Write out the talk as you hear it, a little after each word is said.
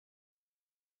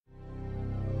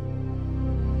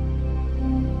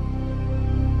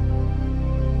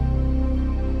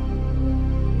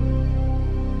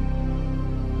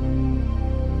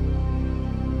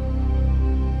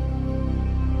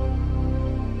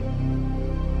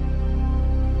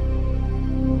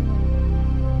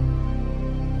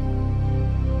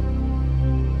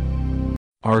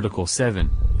Article 7,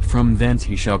 From thence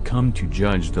he shall come to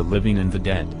judge the living and the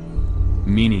dead.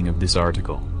 Meaning of this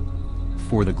article.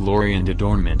 For the glory and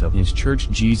adornment of his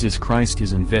Church, Jesus Christ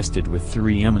is invested with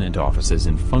three eminent offices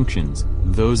and functions,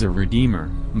 those of Redeemer,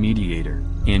 Mediator,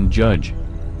 and Judge.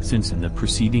 Since in the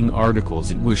preceding articles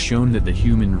it was shown that the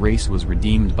human race was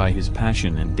redeemed by his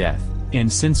passion and death, and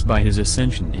since by his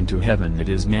ascension into heaven it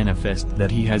is manifest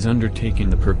that he has undertaken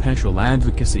the perpetual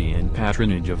advocacy and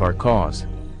patronage of our cause,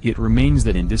 it remains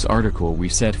that in this article we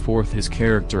set forth his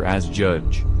character as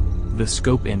Judge. The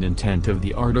scope and intent of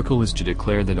the article is to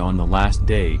declare that on the last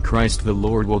day Christ the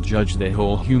Lord will judge the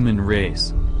whole human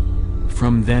race.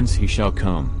 From thence he shall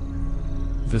come.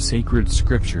 The sacred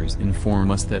scriptures inform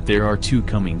us that there are two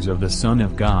comings of the Son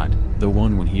of God, the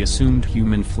one when he assumed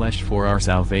human flesh for our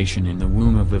salvation in the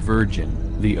womb of the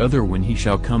Virgin, the other when he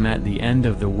shall come at the end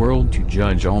of the world to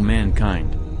judge all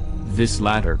mankind. This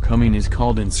latter coming is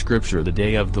called in Scripture the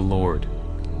day of the Lord.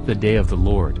 The day of the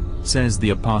Lord, says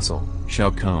the Apostle,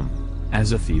 shall come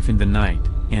as a thief in the night,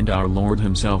 and our Lord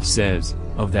himself says,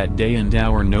 of that day and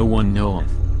hour no one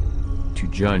knoweth. To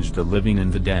judge the living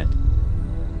and the dead.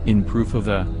 In proof of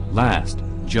the last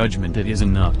judgment it is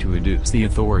enough to adduce the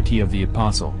authority of the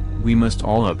Apostle, we must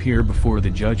all appear before the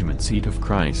judgment seat of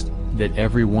Christ, that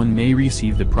every one may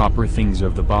receive the proper things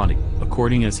of the body,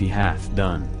 according as he hath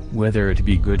done, whether it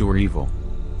be good or evil.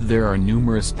 There are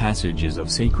numerous passages of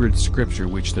sacred scripture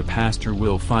which the pastor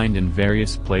will find in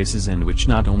various places and which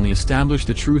not only establish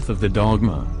the truth of the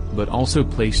dogma, but also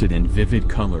place it in vivid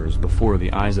colors before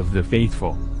the eyes of the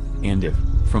faithful. And if,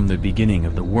 from the beginning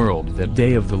of the world that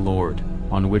day of the Lord,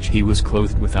 on which he was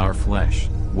clothed with our flesh,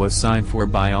 was sighed for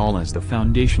by all as the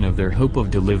foundation of their hope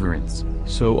of deliverance,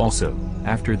 so also,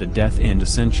 after the death and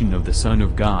ascension of the Son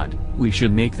of God, we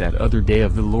should make that other day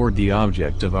of the Lord the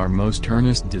object of our most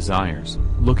earnest desires,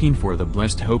 looking for the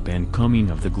blessed hope and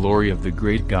coming of the glory of the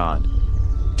great God.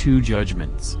 Two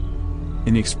judgments.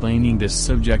 In explaining this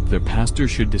subject the pastor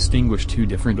should distinguish two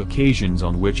different occasions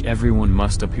on which everyone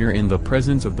must appear in the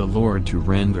presence of the Lord to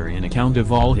render an account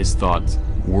of all his thoughts,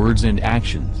 words and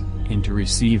actions, and to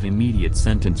receive immediate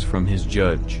sentence from his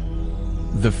judge.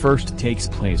 The first takes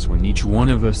place when each one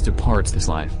of us departs this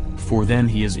life, for then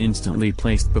he is instantly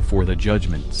placed before the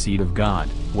judgment seat of God,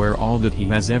 where all that he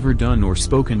has ever done or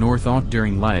spoken or thought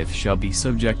during life shall be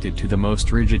subjected to the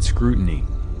most rigid scrutiny.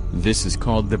 This is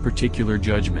called the particular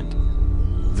judgment.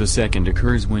 The second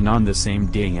occurs when on the same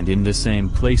day and in the same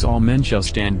place all men shall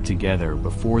stand together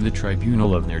before the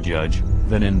tribunal of their judge,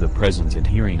 that in the presence and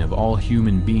hearing of all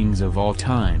human beings of all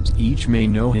times each may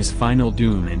know his final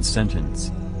doom and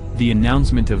sentence. The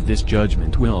announcement of this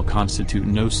judgment will constitute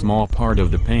no small part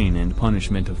of the pain and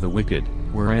punishment of the wicked,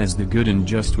 whereas the good and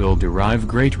just will derive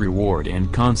great reward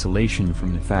and consolation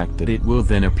from the fact that it will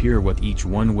then appear what each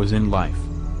one was in life.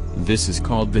 This is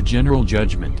called the general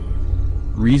judgment.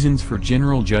 Reasons for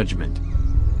general judgment.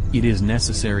 It is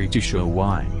necessary to show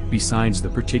why, besides the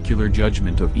particular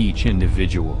judgment of each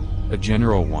individual, a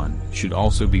general one should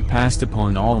also be passed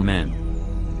upon all men.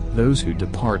 Those who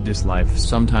depart this life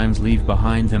sometimes leave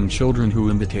behind them children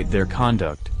who imitate their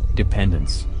conduct,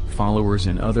 dependents, followers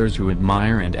and others who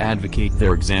admire and advocate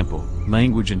their example,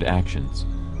 language and actions.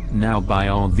 Now by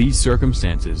all these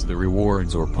circumstances the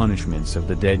rewards or punishments of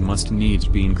the dead must needs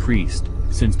be increased,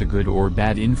 since the good or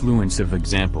bad influence of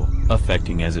example,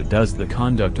 affecting as it does the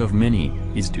conduct of many,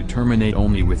 is to terminate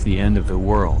only with the end of the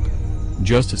world.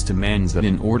 Justice demands that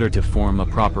in order to form a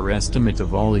proper estimate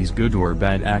of all these good or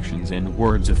bad actions and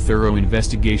words a thorough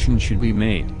investigation should be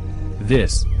made.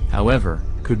 This, however,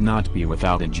 could not be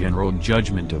without a general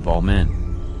judgment of all men.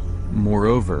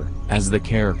 Moreover, as the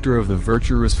character of the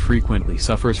virtuous frequently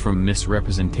suffers from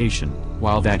misrepresentation,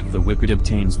 while that of the wicked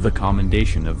obtains the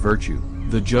commendation of virtue,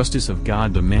 the justice of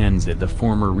God demands that the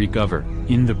former recover,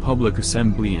 in the public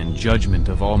assembly and judgment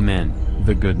of all men,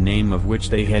 the good name of which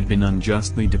they had been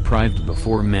unjustly deprived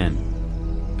before men.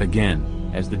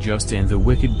 Again, as the just and the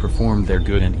wicked perform their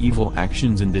good and evil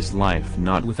actions in this life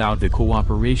not without the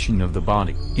cooperation of the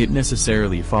body, it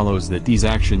necessarily follows that these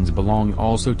actions belong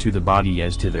also to the body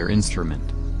as to their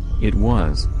instrument. It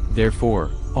was,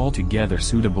 therefore, altogether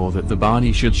suitable that the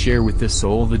body should share with the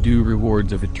soul the due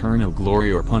rewards of eternal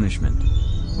glory or punishment.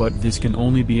 But this can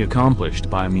only be accomplished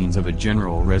by means of a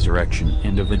general resurrection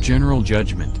and of a general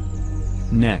judgment.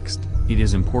 Next, it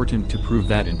is important to prove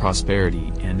that in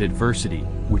prosperity and adversity,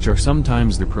 which are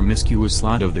sometimes the promiscuous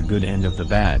lot of the good and of the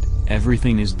bad,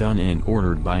 everything is done and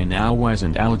ordered by an all-wise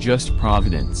and all-just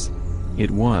providence.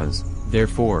 It was,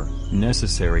 therefore,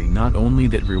 necessary not only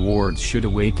that rewards should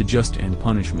await the just and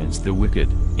punishments the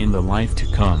wicked, in the life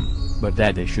to come, but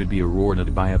that they should be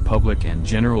rewarded by a public and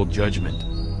general judgment.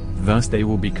 Thus they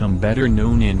will become better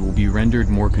known and will be rendered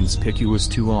more conspicuous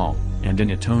to all, and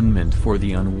an atonement for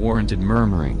the unwarranted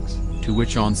murmurings, to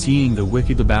which on seeing the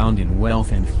wicked abound in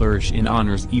wealth and flourish in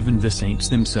honors even the saints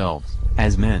themselves,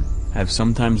 as men, have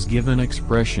sometimes given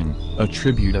expression, a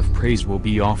tribute of praise will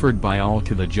be offered by all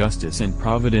to the justice and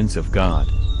providence of God.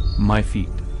 My feet,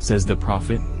 says the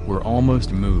prophet, were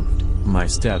almost moved, my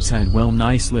steps had well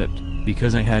nigh slipped,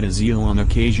 because I had a zeal on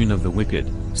occasion of the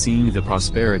wicked, seeing the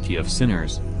prosperity of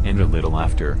sinners, and a little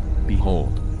after,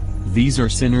 behold, these are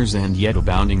sinners and yet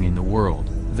abounding in the world,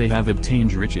 they have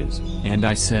obtained riches, and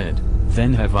I said,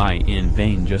 then have I in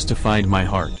vain justified my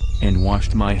heart, and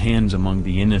washed my hands among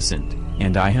the innocent,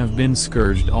 and I have been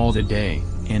scourged all the day,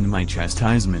 and my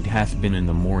chastisement hath been in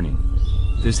the morning.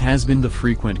 This has been the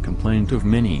frequent complaint of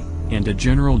many, and a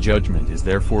general judgment is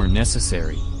therefore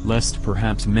necessary, lest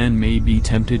perhaps men may be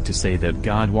tempted to say that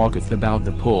God walketh about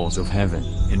the poles of heaven,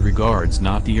 and regards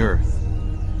not the earth.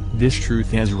 This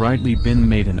truth has rightly been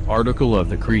made an article of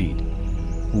the Creed.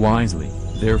 Wisely,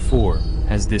 therefore,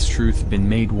 has this truth been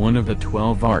made one of the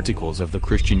 12 articles of the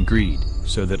Christian Creed,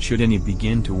 so that should any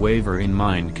begin to waver in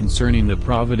mind concerning the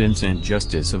providence and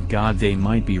justice of God they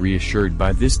might be reassured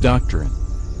by this doctrine.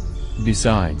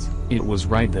 Besides, it was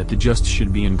right that the just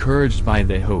should be encouraged by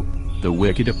the hope, the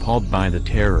wicked appalled by the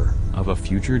terror, of a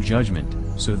future judgment,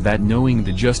 so that knowing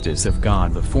the justice of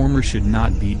God the former should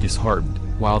not be disheartened,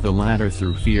 while the latter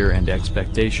through fear and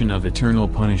expectation of eternal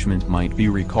punishment might be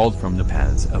recalled from the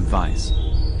paths of vice.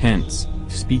 Hence,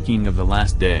 speaking of the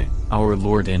last day, our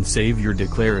Lord and Savior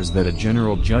declares that a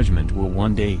general judgment will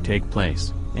one day take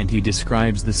place, and he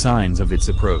describes the signs of its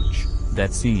approach,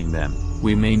 that seeing them,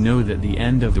 we may know that the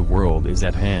end of the world is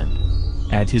at hand.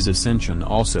 At his ascension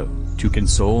also, to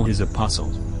console his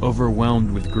apostles,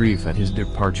 overwhelmed with grief at his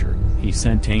departure, he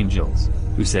sent angels,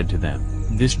 who said to them,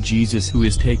 this Jesus who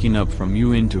is taken up from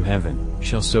you into heaven,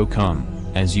 shall so come,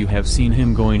 as you have seen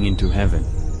him going into heaven.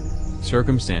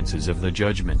 Circumstances of the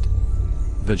judgment.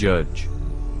 The judge.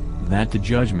 That the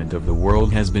judgment of the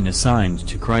world has been assigned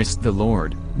to Christ the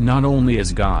Lord, not only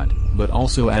as God, but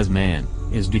also as man,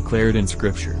 is declared in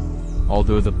Scripture.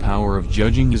 Although the power of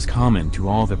judging is common to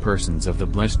all the persons of the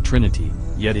blessed Trinity,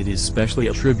 yet it is specially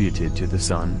attributed to the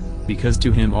Son, because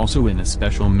to him also in a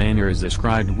special manner is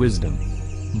ascribed wisdom.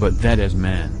 But that as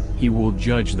man, he will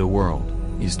judge the world,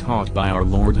 is taught by our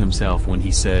Lord himself when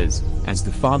he says, as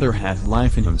the Father hath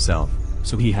life in himself,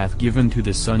 so he hath given to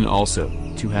the Son also,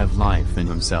 to have life in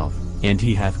himself, and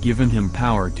he hath given him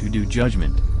power to do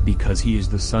judgment, because he is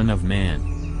the Son of Man.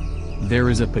 There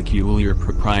is a peculiar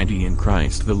propriety in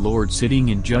Christ the Lord sitting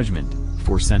in judgment,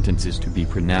 for sentences to be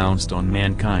pronounced on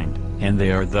mankind, and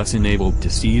they are thus enabled to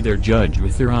see their judge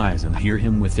with their eyes and hear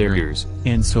him with their ears,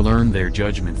 and so learn their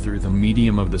judgment through the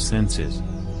medium of the senses.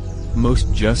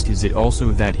 Most just is it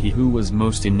also that he who was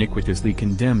most iniquitously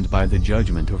condemned by the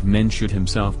judgment of men should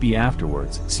himself be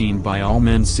afterwards seen by all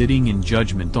men sitting in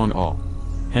judgment on all.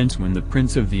 Hence when the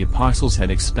Prince of the Apostles had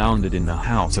expounded in the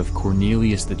house of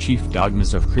Cornelius the chief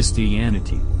dogmas of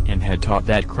Christianity, and had taught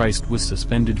that Christ was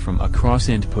suspended from a cross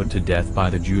and put to death by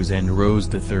the Jews and rose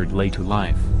the third day to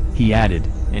life, he added,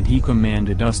 and he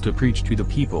commanded us to preach to the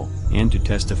people, and to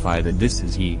testify that this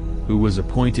is he, who was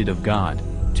appointed of God,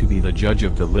 to be the judge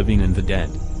of the living and the dead.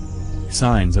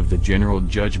 Signs of the general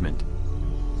judgment.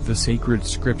 The sacred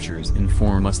scriptures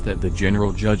inform us that the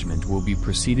general judgment will be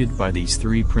preceded by these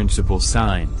three principal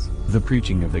signs: the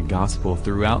preaching of the gospel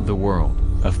throughout the world,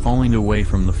 a falling away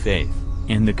from the faith,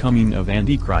 and the coming of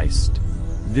Antichrist.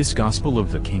 This gospel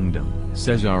of the kingdom,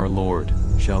 says our Lord,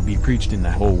 shall be preached in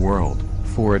the whole world,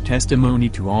 for a testimony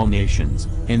to all nations,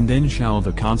 and then shall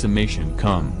the consummation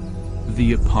come.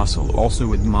 The apostle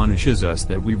also admonishes us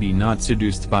that we be not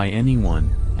seduced by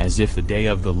anyone, as if the day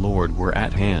of the Lord were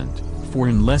at hand. For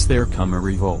unless there come a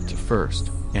revolt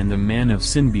first, and the man of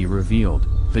sin be revealed,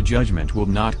 the judgment will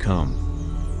not come.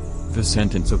 The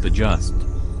sentence of the just.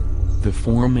 The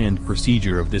form and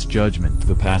procedure of this judgment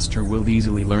the pastor will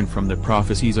easily learn from the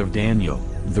prophecies of Daniel,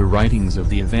 the writings of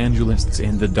the evangelists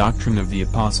and the doctrine of the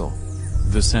apostle.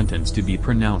 The sentence to be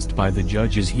pronounced by the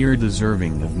judge is here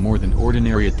deserving of more than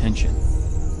ordinary attention.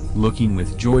 Looking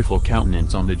with joyful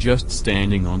countenance on the just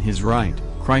standing on his right,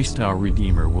 Christ our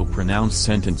Redeemer will pronounce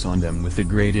sentence on them with the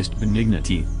greatest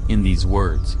benignity, in these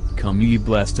words, "Come ye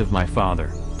blessed of my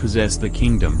Father, possess the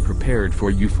kingdom prepared for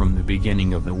you from the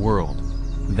beginning of the world."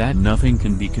 That nothing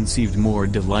can be conceived more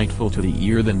delightful to the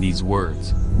ear than these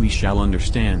words, we shall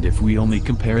understand if we only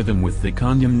compare them with the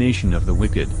condemnation of the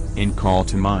wicked, and call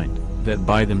to mind, that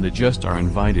by them the just are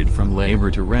invited from labor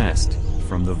to rest,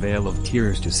 from the vale of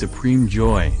tears to supreme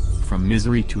joy, from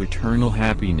misery to eternal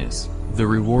happiness, the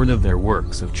reward of their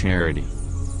works of charity.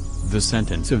 The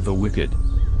sentence of the wicked.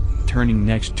 Turning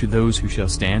next to those who shall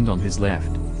stand on his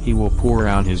left, he will pour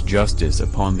out his justice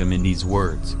upon them in these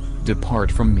words: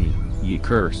 Depart from me, ye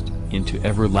cursed, into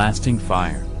everlasting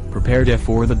fire, prepared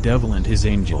for the devil and his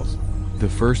angels. The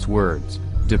first words,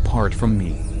 depart from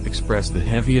me, express the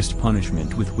heaviest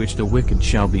punishment with which the wicked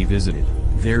shall be visited,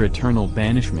 their eternal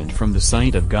banishment from the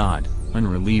sight of God,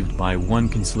 unrelieved by one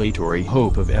consolatory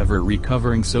hope of ever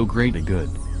recovering so great a good.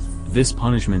 This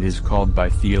punishment is called by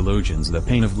theologians the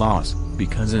pain of loss,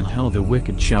 because in hell the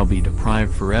wicked shall be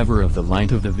deprived forever of the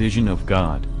light of the vision of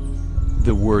God.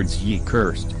 The words ye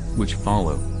cursed, which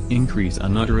follow, increase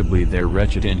unutterably their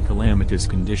wretched and calamitous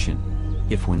condition.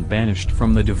 If when banished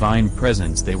from the divine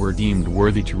presence they were deemed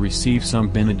worthy to receive some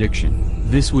benediction,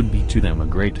 this would be to them a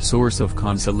great source of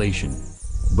consolation.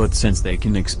 But since they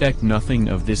can expect nothing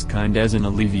of this kind as an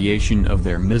alleviation of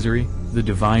their misery, the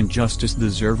divine justice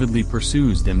deservedly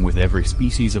pursues them with every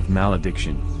species of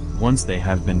malediction, once they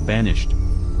have been banished.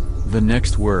 The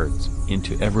next words,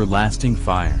 into everlasting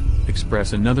fire,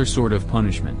 express another sort of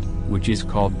punishment, which is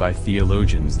called by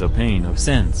theologians the pain of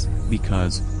sense,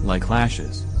 because, like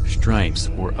lashes, stripes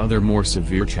or other more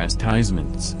severe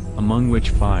chastisements, among which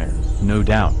fire, no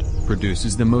doubt,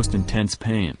 produces the most intense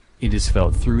pain, it is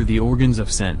felt through the organs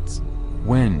of sense.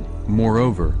 When,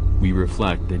 moreover, we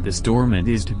reflect that this torment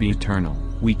is to be eternal,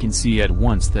 we can see at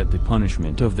once that the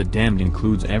punishment of the damned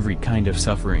includes every kind of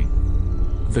suffering.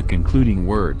 The concluding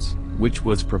words, which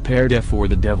was prepared for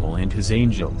the devil and his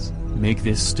angels, make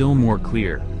this still more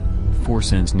clear. For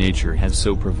since nature has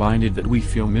so provided that we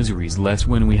feel miseries less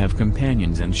when we have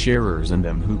companions and sharers in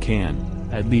them who can,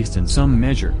 at least in some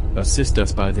measure, assist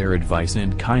us by their advice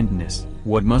and kindness,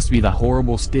 what must be the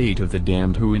horrible state of the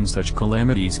damned who in such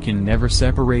calamities can never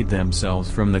separate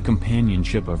themselves from the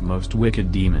companionship of most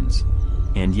wicked demons?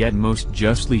 And yet most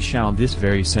justly shall this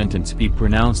very sentence be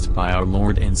pronounced by our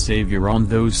Lord and Savior on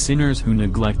those sinners who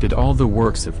neglected all the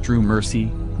works of true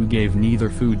mercy, who gave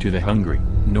neither food to the hungry,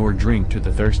 nor drink to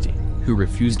the thirsty, who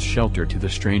refused shelter to the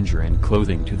stranger and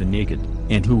clothing to the naked,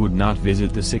 and who would not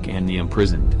visit the sick and the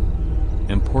imprisoned.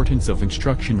 Importance of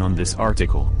instruction on this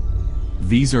article.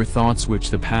 These are thoughts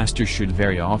which the pastor should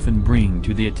very often bring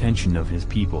to the attention of his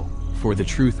people, for the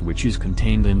truth which is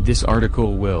contained in this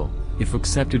article will, if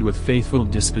accepted with faithful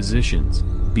dispositions,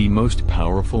 be most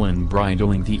powerful in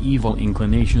bridling the evil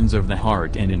inclinations of the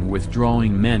heart and in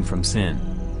withdrawing men from sin.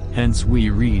 Hence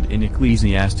we read in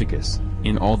Ecclesiasticus,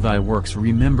 in all thy works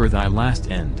remember thy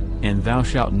last end, and thou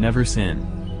shalt never sin.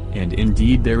 And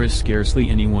indeed there is scarcely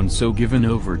anyone so given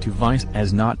over to vice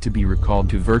as not to be recalled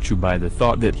to virtue by the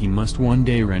thought that he must one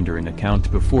day render an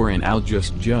account before an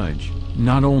just judge,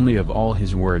 not only of all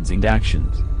his words and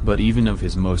actions, but even of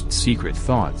his most secret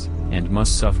thoughts, and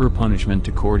must suffer punishment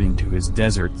according to his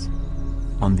deserts.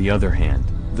 On the other hand,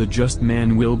 the just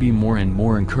man will be more and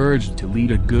more encouraged to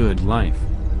lead a good life.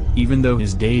 Even though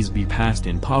his days be passed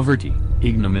in poverty,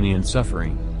 ignominy and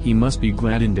suffering, he must be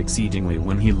gladdened exceedingly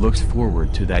when he looks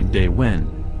forward to that day when,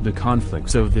 the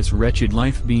conflicts of this wretched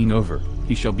life being over,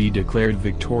 he shall be declared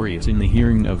victorious in the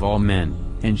hearing of all men,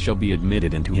 and shall be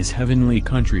admitted into his heavenly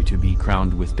country to be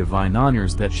crowned with divine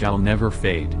honors that shall never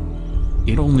fade.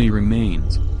 It only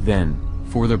remains, then,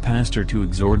 for the pastor to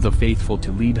exhort the faithful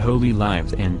to lead holy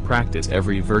lives and practice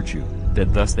every virtue,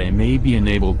 that thus they may be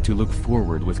enabled to look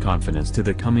forward with confidence to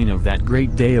the coming of that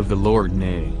great day of the Lord,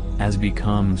 nay, as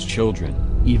becomes children,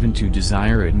 even to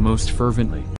desire it most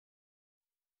fervently.